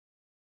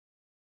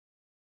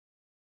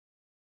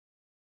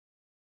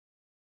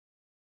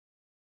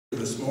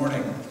This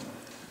morning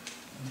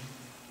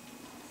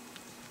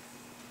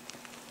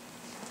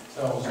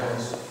tells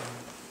us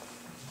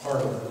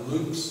part of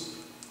Luke's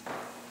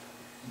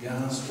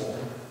gospel,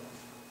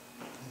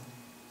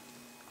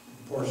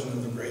 a portion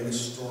of the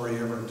greatest story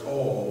ever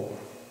told,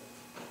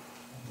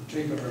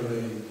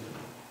 particularly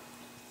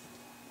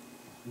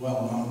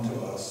well known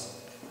to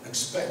us,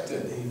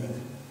 expected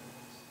even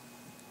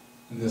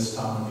in this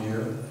time of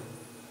year.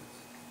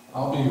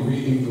 I'll be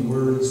reading the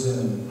words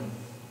in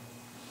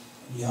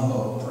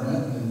yellow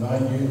print and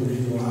invite you to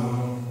read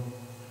aloud,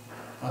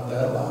 not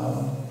that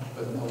loud,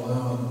 but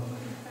aloud,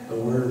 the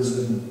words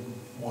in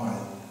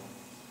white.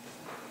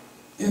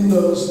 In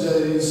those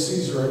days,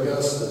 Caesar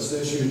Augustus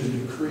issued a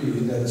decree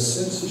that a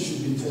census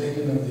should be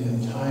taken of the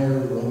entire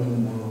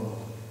Roman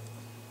world.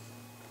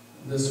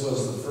 This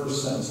was the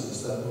first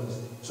census that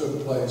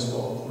took place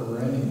while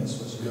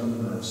Quirinius was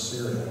governor of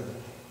Syria,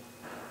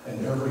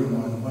 and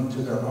everyone went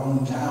to their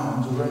own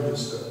town to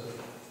register.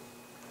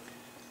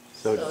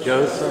 So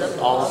Joseph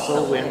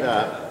also went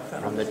up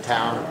from the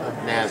town of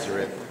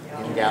Nazareth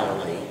in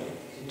Galilee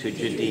to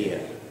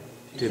Judea,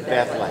 to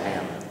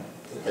Bethlehem,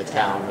 the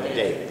town of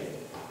David,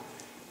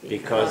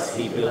 because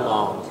he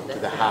belonged to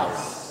the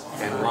house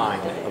and line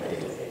of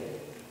David.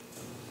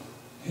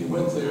 He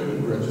went there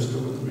and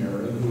registered with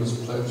Mary, who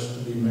was pledged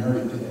to be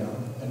married to him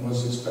and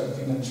was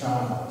expecting a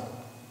child.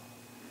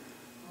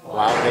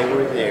 While they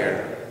were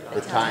there,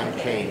 the time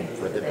came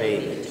for the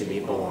baby to be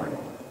born.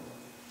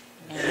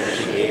 And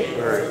she gave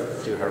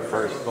birth to her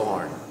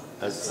firstborn,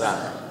 a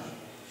son.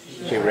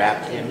 She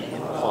wrapped him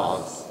in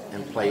cloths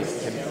and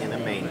placed him in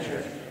a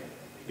manger,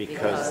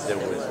 because there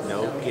was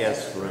no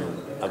guest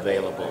room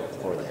available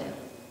for them.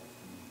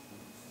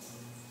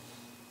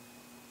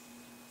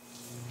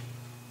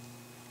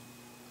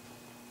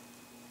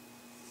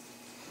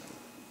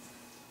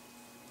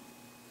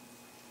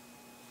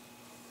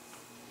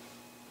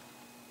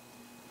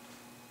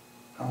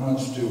 How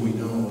much do we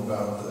know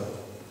about the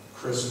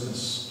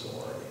Christmas story?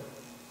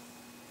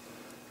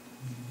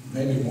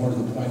 Maybe more to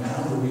the point,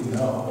 how do we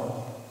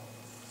know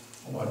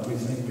what we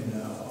think we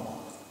know?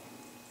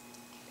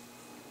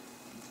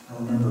 I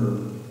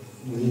remember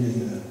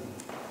leading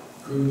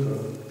a group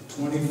of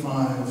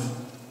 25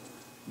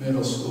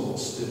 middle school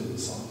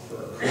students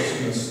for a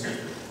Christmas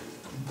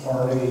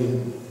party,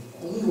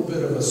 a little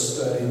bit of a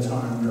study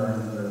time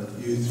during their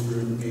youth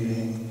group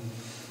meeting,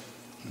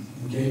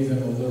 and gave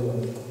them a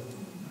little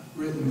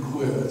written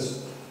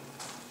quiz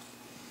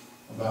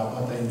about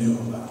what they knew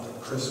about the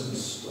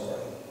Christmas story.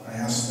 I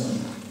asked them,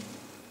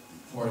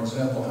 for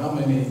example, how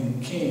many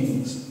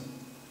kings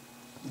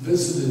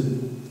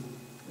visited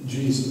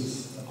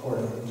Jesus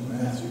according to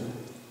Matthew?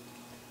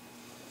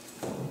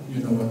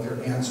 You know what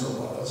their answer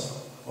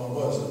was. What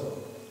was it?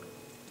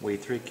 We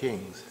three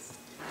kings.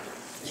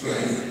 That's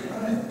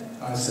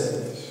right. I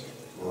said,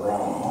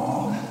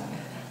 wrong.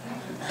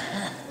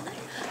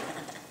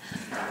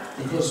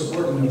 Because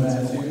according to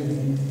Matthew,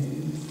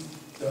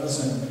 he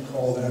doesn't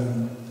call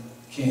them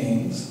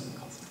kings.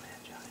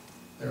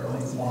 They're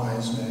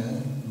wise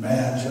men,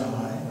 magi,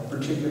 a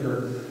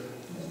particular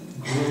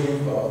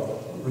group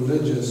of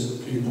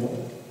religious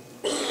people.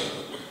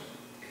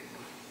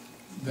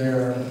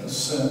 They're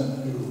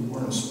sent who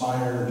were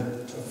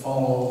inspired to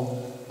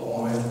follow the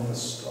light of the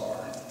star.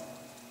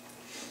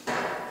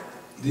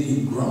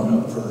 The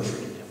grown-up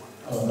version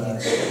of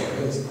that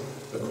story is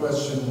the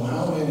question, well,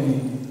 how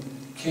many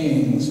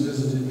kings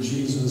visited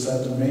Jesus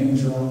at the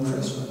manger on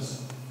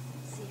Christmas?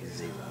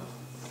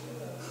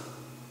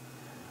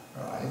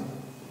 Right?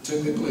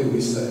 Typically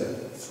we say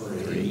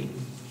three.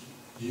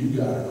 You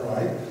got it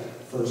right.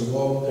 First of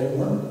all, they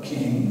weren't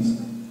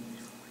kings.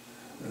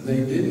 They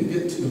didn't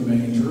get to the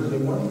manger. They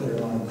weren't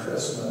there on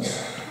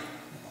Christmas.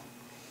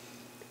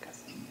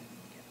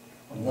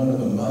 One of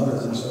the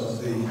mothers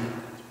of the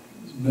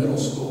middle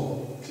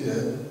school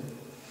kid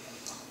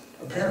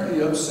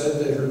apparently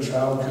upset that her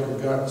child could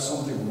have got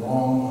something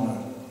wrong on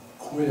a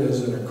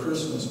quiz at a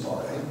Christmas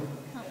party.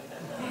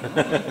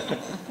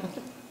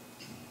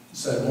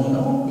 Said, well,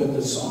 no, but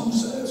the song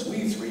says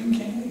we three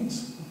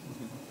kings.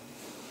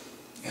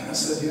 And I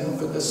said, you know,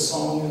 but this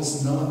song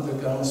is not the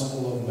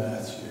Gospel of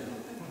Matthew.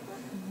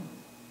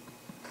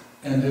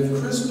 And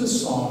if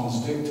Christmas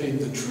songs dictate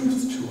the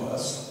truth to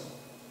us,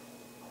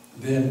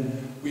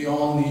 then we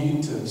all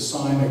need to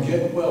sign a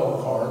get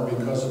well card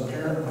because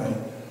apparently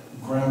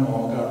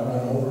Grandma got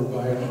run over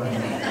by a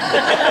train.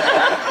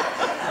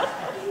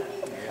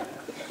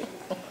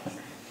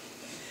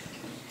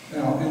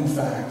 Now, in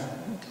fact,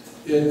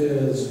 it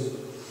is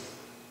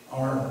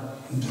our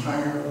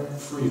entire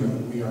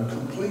freedom. We are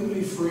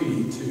completely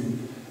free to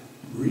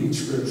read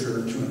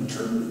Scripture, to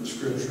interpret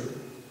Scripture,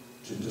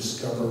 to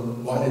discover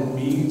what it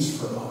means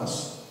for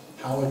us,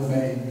 how it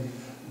may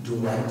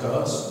direct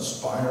us,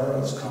 inspire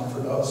us,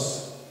 comfort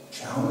us,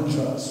 challenge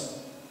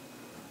us.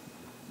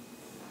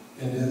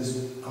 It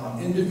is our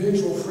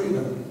individual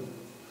freedom,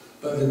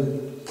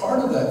 but part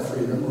of that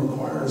freedom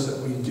requires that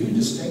we do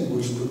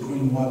distinguish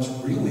between what's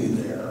really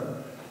there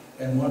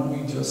and what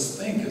we just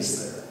think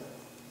is there.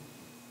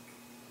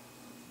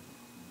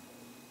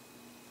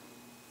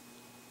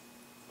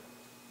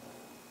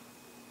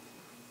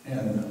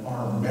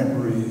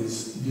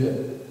 memories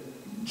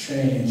get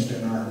changed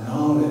and our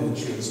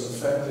knowledge is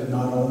affected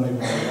not only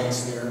by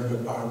what's there,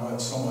 but by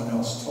what someone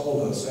else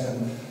told us,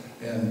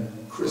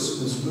 and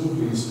Christmas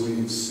movies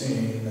we've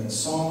seen, and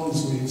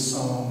songs we've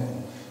sung,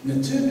 and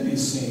nativity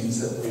scenes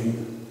that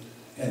we've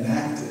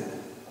enacted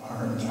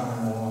our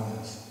entire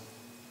lives.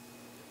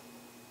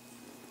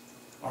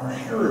 Our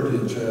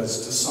heritage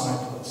as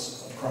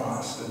disciples of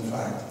Christ, in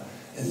fact,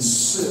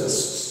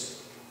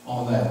 insists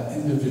on that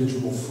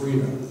individual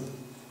freedom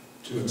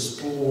to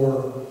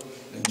explore,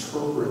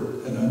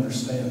 interpret, and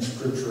understand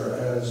Scripture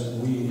as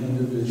we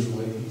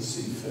individually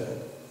see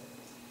fit.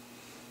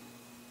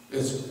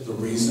 It's the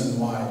reason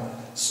why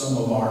some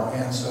of our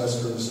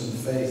ancestors in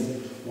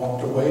faith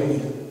walked away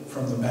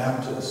from the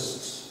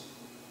Baptists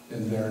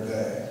in their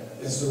day.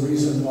 It's the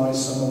reason why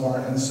some of our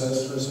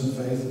ancestors in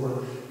faith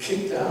were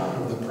kicked out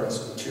of the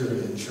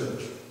Presbyterian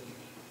Church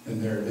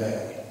in their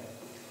day.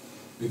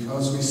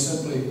 Because we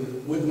simply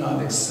would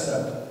not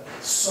accept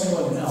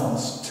someone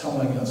else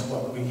telling us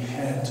what we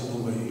had to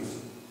believe.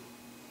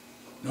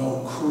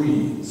 No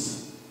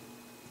creeds,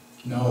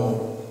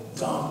 no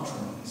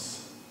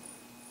doctrines,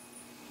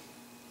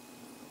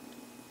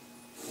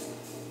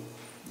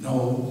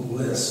 no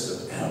list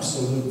of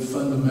absolute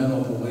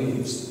fundamental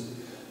beliefs,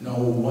 no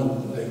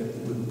what they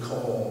would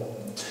call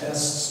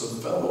tests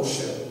of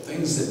fellowship,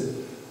 things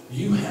that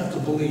you have to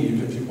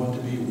believe if you want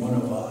to be one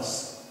of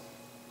us.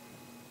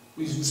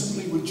 We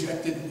simply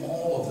rejected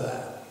all of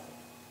that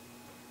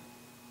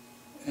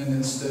and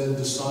instead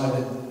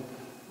decided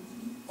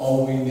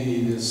all we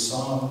need is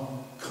some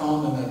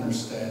common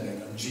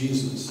understanding of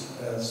Jesus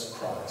as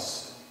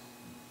Christ.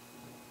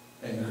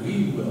 And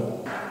we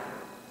will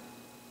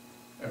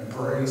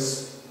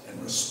embrace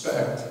and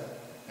respect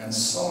and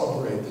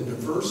celebrate the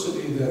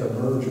diversity that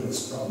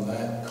emerges from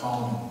that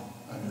common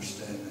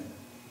understanding.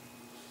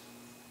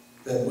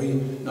 That we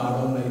not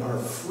only are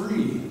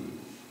free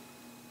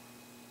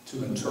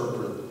to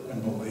interpret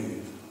and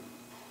believe,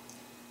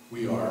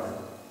 we are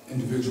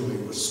individually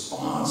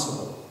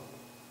responsible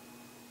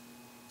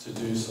to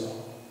do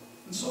so.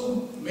 And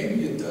so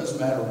maybe it does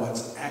matter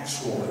what's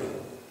actually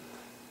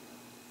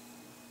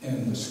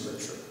in the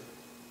Scripture.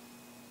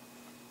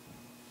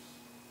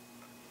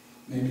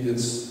 Maybe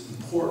it's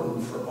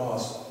important for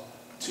us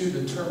to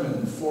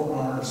determine for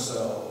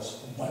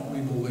ourselves what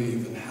we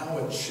believe and how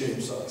it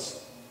shapes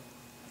us.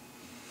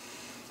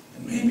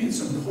 And maybe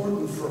it's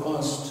important for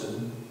us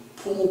to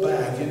pull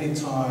back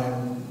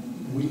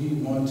anytime we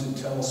want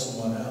to tell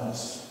someone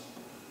else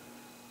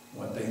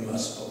what they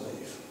must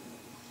believe.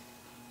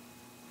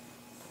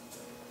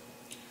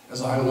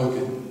 As I look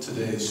at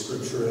today's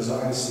Scripture, as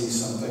I see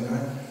something,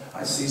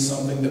 I see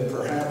something that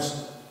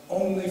perhaps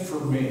only for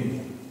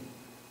me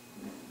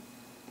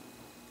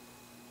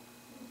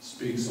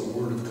speaks a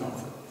word of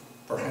comfort.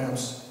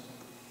 Perhaps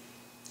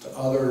to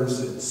others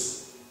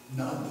it's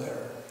not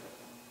there.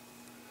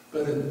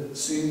 But it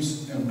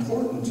seems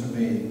important to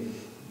me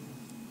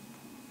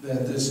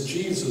that this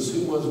Jesus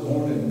who was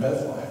born in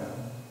Bethlehem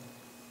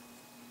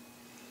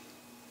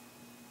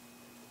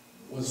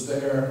was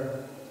there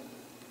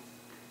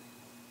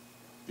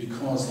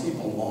because he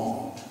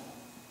belonged.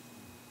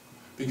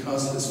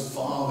 Because his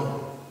father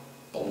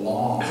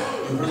belonged.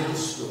 You heard the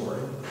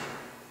story.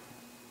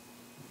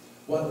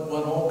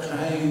 What all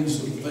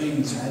kinds of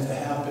things had to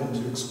happen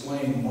to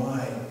explain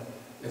why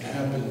it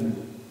happened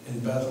in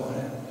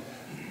Bethlehem.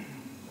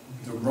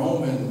 The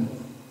Roman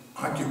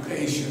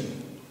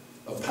occupation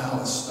of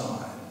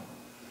Palestine.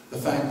 The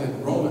fact that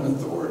Roman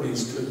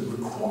authorities could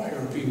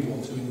require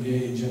people to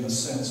engage in a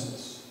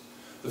census.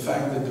 The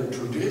fact that their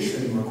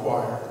tradition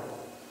required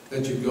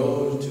that you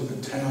go to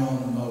the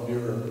town of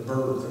your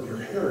birth, of your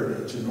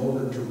heritage, in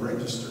order to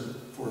register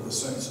for the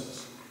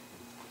census.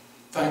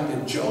 The fact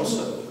that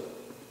Joseph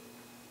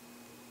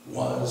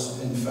was,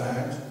 in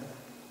fact,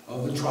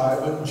 of the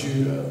tribe of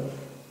Judah,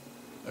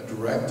 a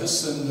direct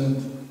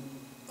descendant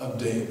of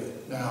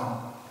David.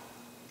 Now,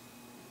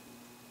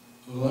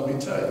 let me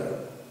tell you,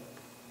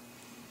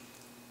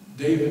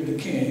 David the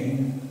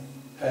king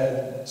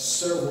had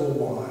several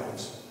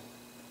wives,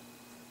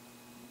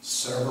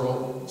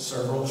 several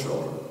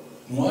children.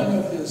 One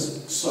of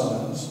his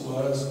sons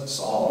was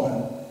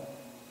Solomon.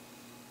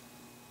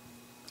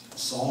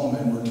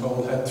 Solomon, we're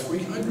told, had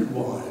 300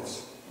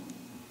 wives,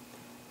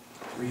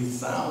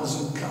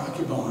 3,000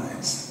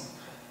 concubines.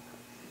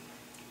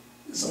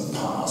 It's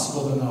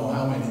impossible to know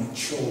how many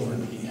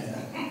children he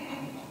had.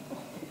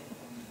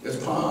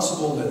 It's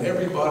possible that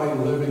everybody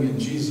living in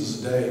Jesus'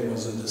 day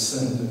was a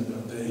descendant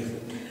of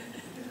David.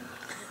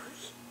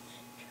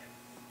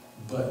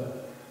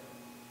 But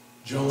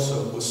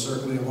Joseph was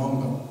certainly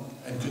among them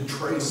and could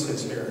trace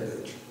his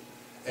heritage.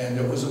 And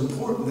it was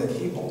important that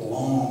he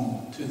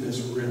belonged to this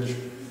rich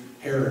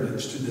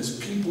heritage, to this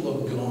people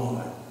of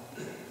God.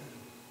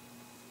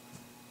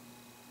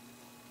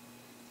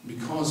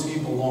 Because he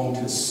belonged,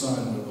 his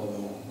son would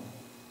belong.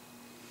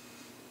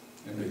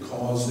 And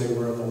because they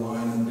were of the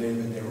line of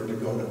David, they were to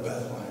go to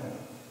Bethlehem.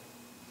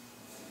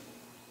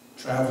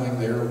 Traveling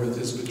there with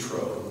his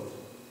betrothed.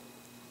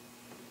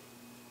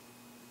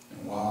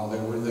 And while they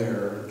were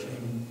there, it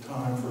came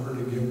time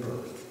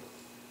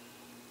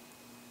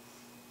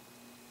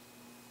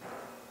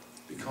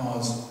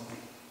because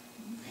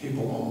he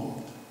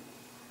belonged.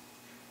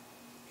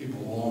 He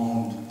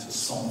belonged to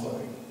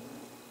something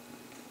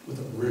with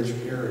a rich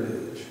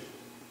heritage,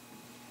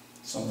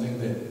 something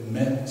that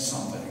meant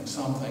something,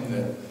 something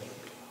that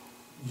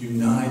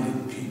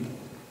united people,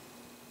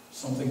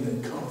 something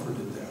that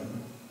comforted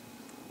them,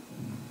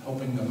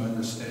 helping them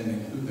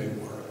understanding who they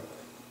were,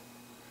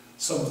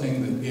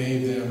 something that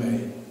gave them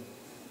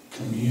a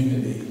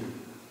community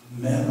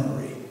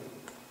memory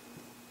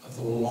of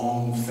the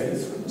long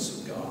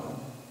faithfulness of God.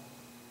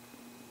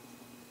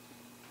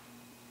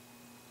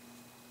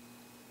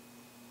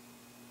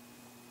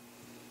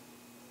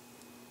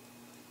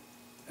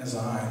 As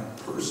I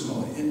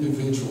personally,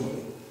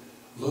 individually,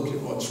 look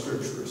at what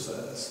Scripture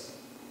says,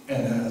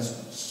 and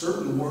as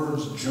certain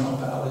words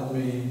jump out at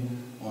me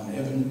on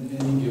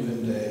any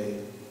given day,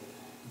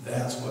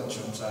 that's what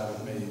jumps out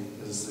at me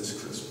as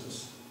this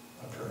Christmas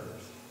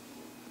occurs.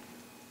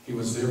 He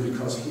was there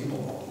because he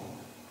belonged.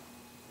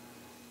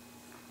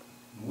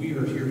 We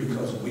are here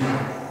because we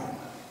belong.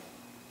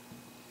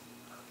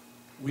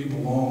 We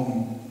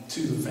belong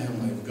to the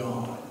family of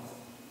God.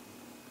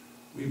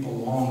 We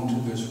belong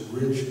to this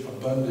rich,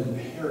 abundant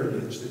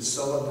heritage that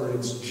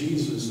celebrates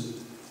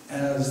Jesus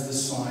as the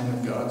sign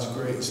of God's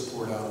grace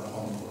poured out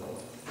upon the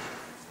world.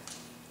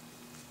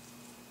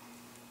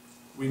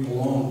 We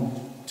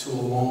belong to a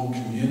long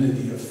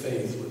community of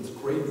faith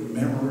with great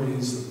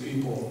memories of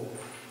people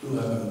who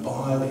have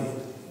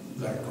embodied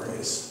that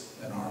grace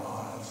in our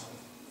lives.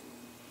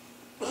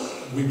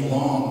 We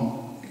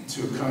belong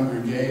to a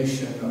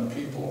congregation of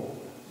people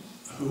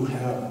who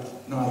have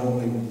not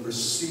only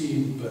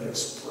received but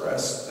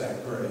expressed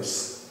that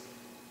grace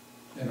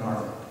in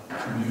our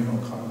communal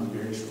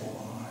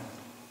congregational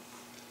life.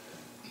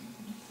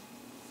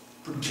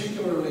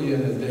 Particularly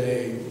in a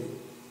day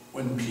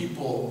when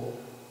people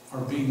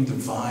are being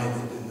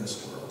divided in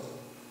this world.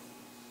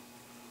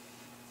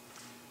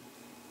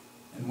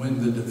 And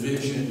when the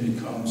division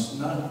becomes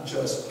not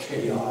just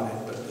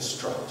chaotic but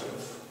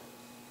destructive.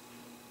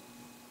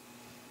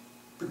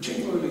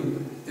 Particularly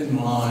in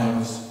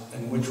lives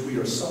in which we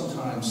are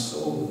sometimes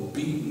so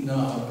beaten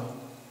up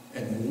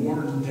and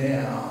worn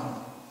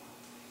down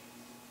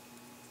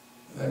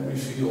that we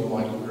feel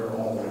like we're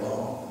all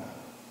alone.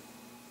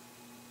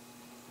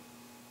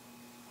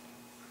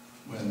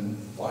 When,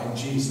 like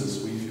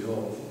Jesus, we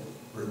feel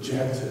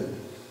rejected,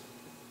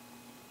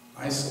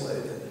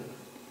 isolated,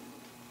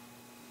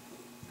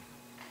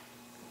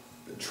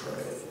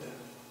 betrayed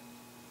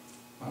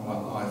by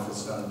what life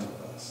has done to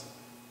us.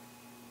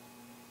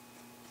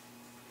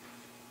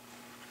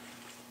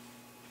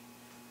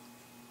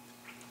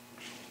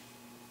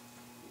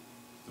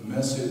 The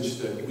message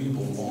that we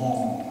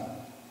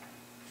belong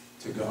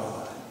to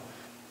God,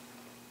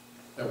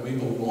 that we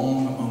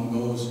belong among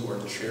those who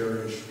are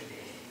cherished,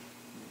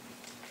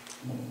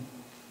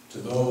 to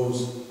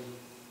those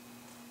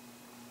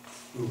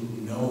who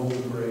know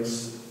the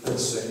grace that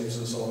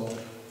saves us all,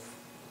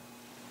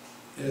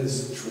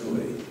 is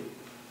truly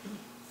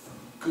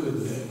good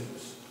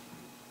news.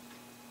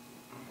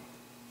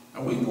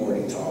 And we've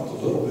already talked a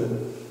little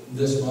bit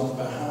this month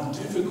about how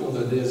difficult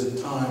it is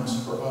at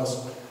times for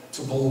us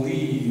to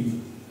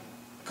believe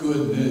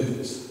good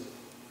news.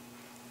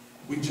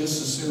 We just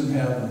as soon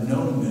have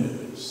no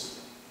news,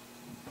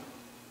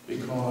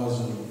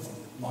 because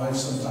life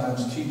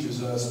sometimes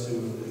teaches us to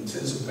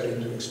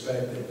anticipate, to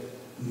expect that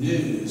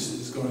news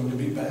is going to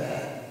be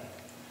bad.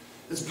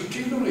 It's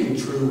particularly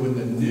true when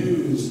the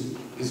news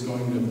is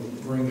going to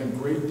bring a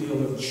great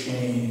deal of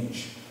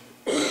change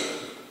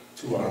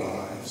to our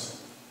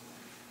lives.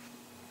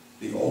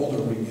 The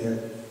older we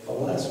get, the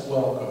less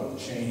welcome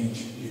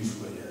change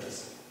usually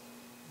is.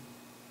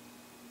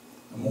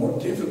 The more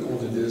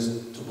difficult it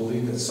is to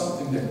believe that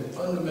something that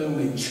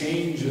fundamentally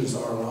changes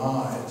our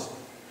lives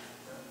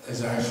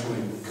is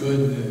actually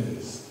good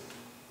news.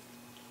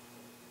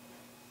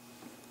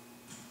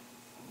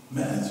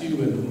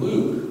 Matthew and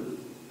Luke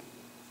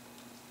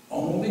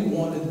only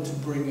wanted to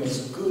bring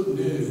us good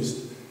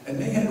news, and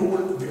they had to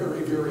work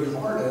very, very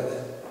hard at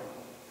it,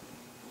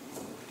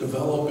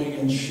 developing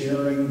and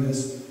sharing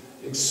this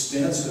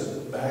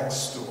extensive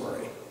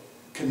backstory,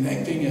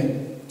 connecting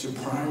it to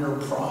prior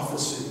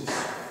prophecies,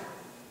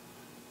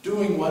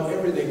 doing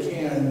whatever they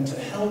can to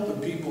help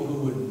the people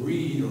who would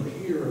read or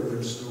hear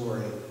their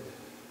story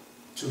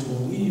to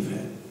believe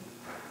it.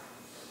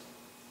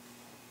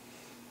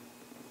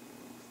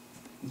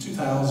 And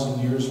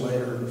 2,000 years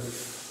later,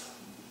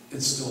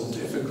 it's still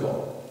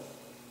difficult,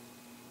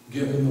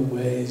 given the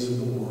ways of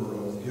the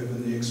world,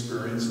 given the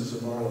experiences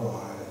of our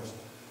lives,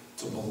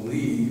 to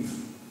believe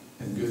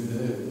in good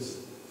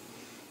news.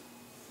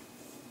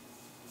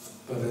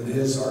 But it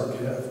is our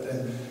gift.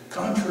 And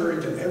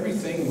contrary to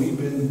everything we've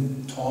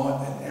been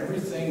taught and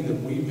everything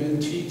that we've been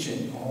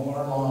teaching all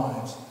our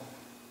lives,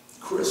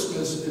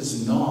 Christmas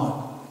is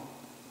not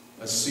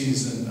a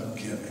season of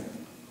giving.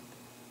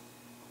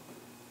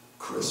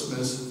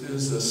 Christmas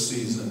is a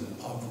season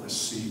of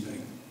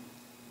receiving.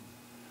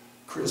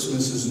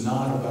 Christmas is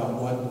not about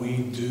what we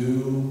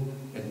do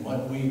and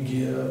what we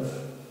give.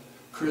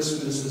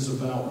 Christmas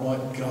is about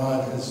what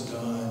God has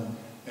done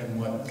and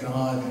what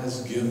God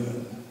has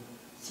given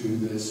through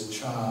this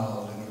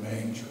child in a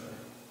manger.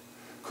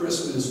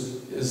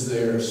 Christmas is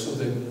there so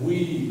that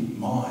we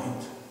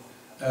might,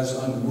 as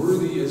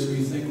unworthy as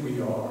we think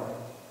we are,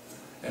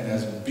 and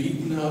as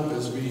beaten up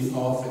as we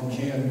often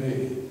can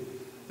be,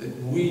 that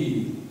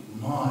we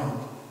might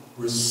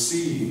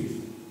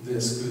receive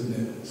this good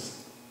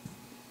news.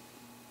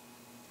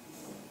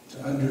 To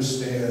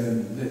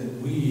understand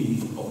that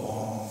we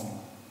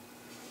belong,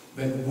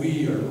 that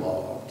we are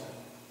loved,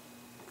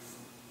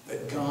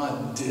 that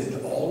God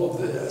did all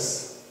of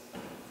this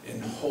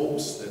in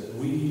hopes that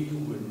we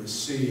would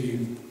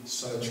receive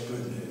such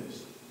good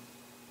news.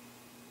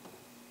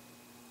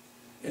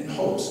 In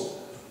hopes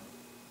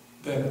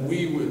that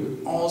we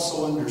would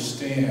also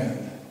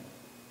understand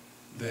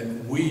that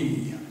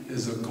we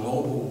is a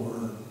global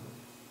word.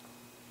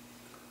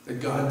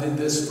 That God did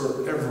this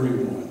for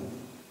everyone.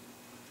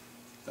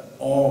 That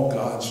all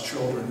God's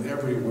children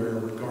everywhere,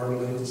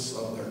 regardless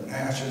of their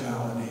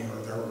nationality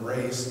or their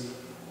race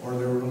or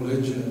their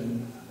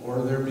religion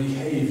or their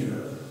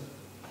behavior,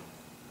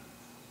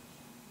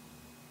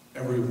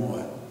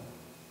 everyone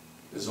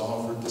is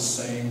offered the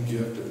same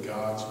gift of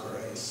God's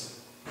grace.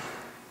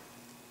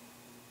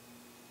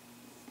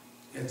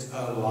 It's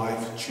a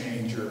life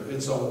changer.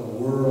 It's a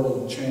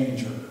world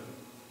changer.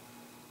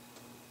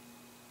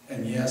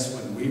 And yes,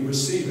 when we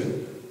receive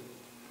it,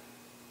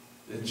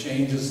 it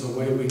changes the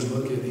way we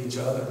look at each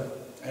other.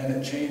 And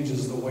it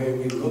changes the way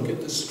we look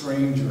at the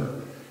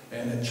stranger.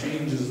 And it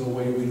changes the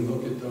way we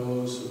look at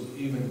those who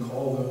even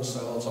call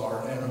themselves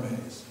our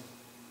enemies.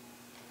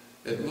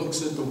 It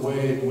looks at the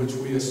way in which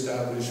we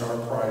establish our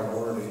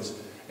priorities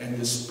and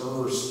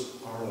disperse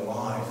our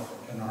life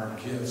and our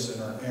gifts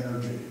and our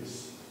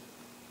energies.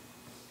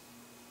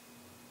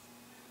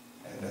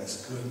 And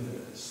that's good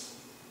news.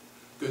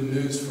 Good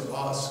news for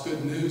us,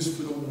 good news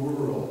for the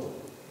world.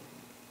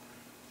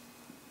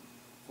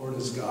 For it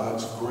is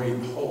God's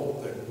great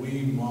hope that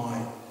we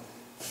might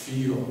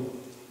feel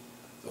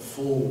the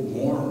full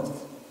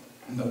warmth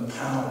and the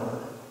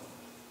power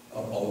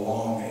of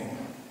belonging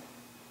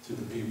to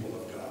the people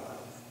of God.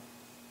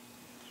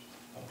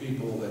 A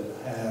people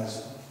that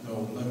has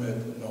no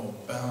limit, no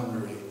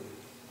boundary,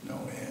 no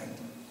end.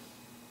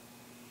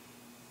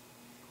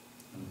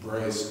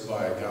 Embraced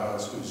by a God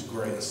whose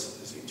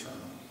grace is eternal.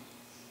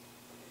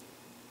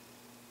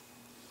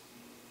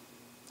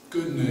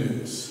 Good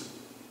news.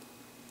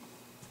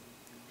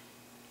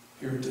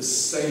 Here to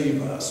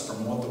save us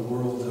from what the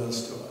world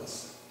does to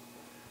us.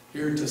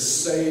 Here to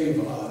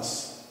save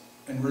us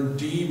and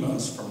redeem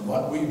us from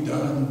what we've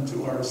done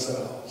to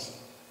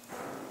ourselves.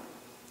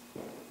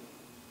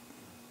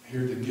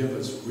 Here to give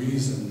us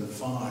reason to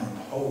find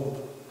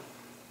hope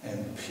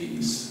and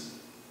peace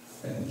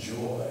and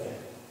joy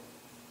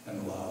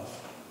and love.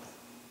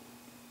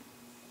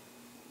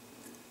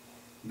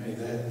 May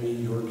that be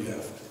your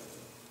gift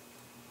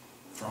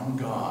from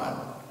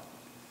God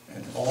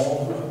and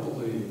all who have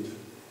believed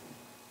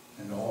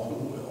and all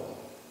who will.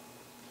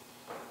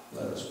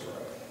 Let us pray.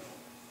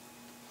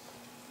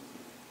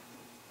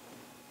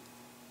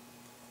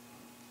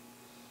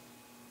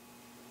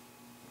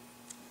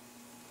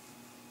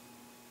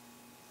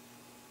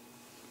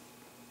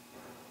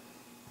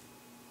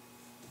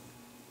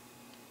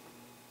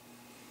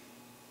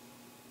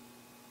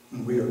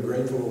 And we are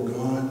grateful, O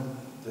God,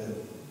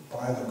 that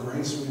by the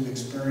grace we've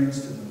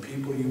experienced and the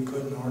people you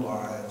put in our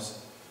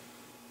lives,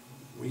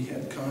 we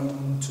have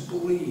come to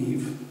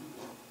believe,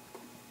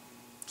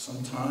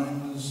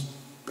 sometimes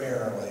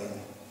barely,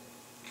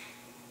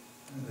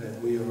 that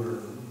we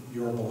are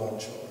your beloved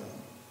children.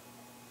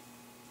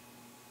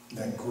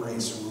 That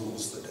grace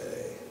rules the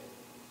day.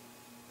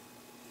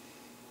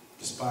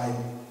 Despite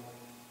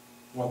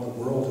what the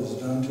world has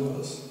done to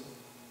us,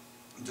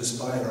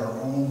 despite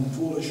our own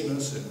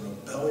foolishness and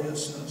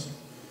rebelliousness,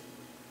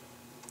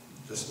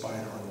 despite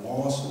our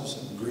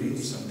losses and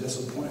griefs and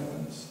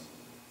disappointments,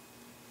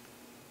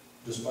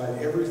 despite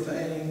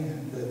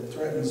everything that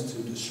threatens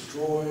to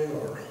destroy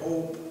our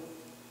hope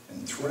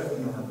and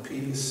threaten our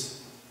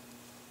peace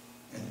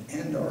and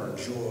end our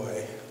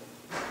joy,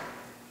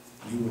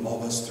 you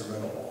love us through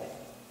it all.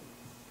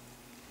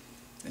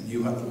 And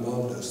you have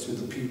loved us through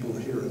the people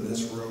here in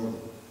this room.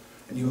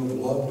 And you have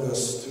loved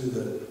us through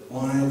the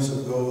lives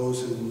of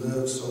those who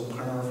live so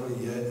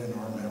powerfully yet in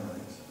our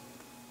memories.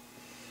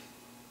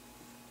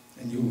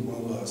 And you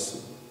love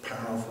us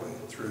powerfully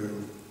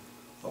through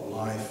the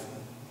life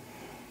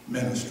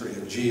ministry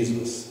of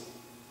Jesus,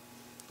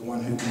 the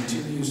one who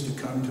continues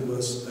to come to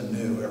us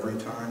anew every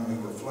time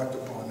we reflect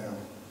upon him,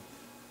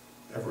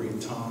 every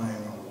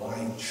time a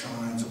light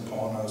shines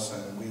upon us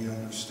and we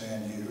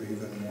understand you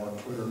even more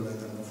clearly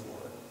than before.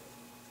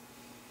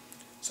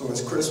 So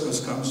as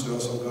Christmas comes to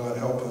us, oh God,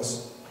 help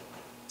us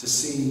to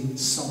see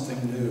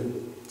something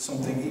new,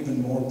 something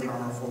even more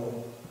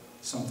powerful,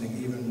 something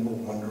even more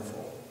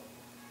wonderful.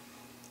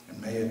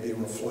 And may it be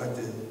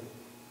reflected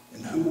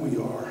in who we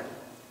are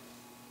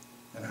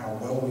and how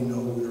well we know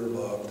we are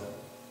loved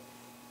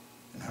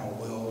and how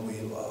well we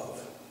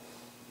love.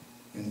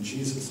 In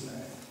Jesus' name.